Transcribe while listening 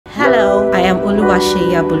Hello, I am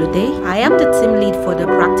Oluwaseyi Bulude. I am the team lead for the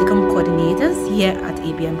Practicum Coordinators here at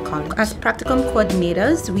ABM College. As Practicum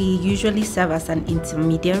Coordinators, we usually serve as an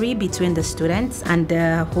intermediary between the students and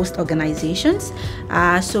the host organizations.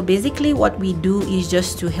 So basically what we do is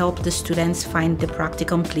just to help the students find the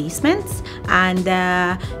practicum placements, and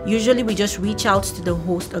usually we just reach out to the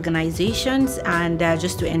host organizations and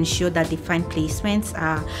just to ensure that they find placements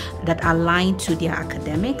that align to their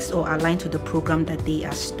academics or align to the program that they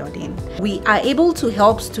are studying. We are able to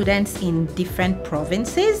help students in different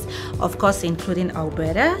provinces, of course including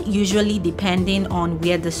Alberta, usually depending on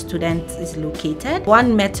where the student is located.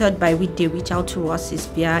 One method by which they reach out to us is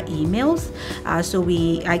via emails. I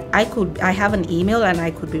have an email and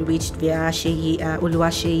I could be reached via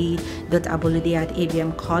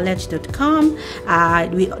oluwaseyi.abolude@abmcollege.com.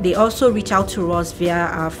 They also reach out to us via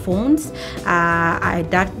our phones.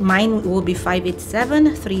 Mine will be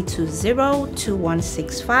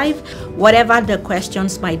 587-320-2165. Whatever the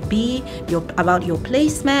questions might be about your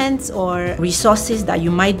placements or resources that you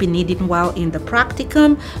might be needing while in the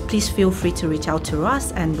practicum, please feel free to reach out to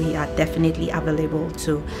us, and we are definitely available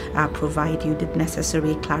to provide you the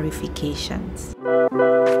necessary clarifications.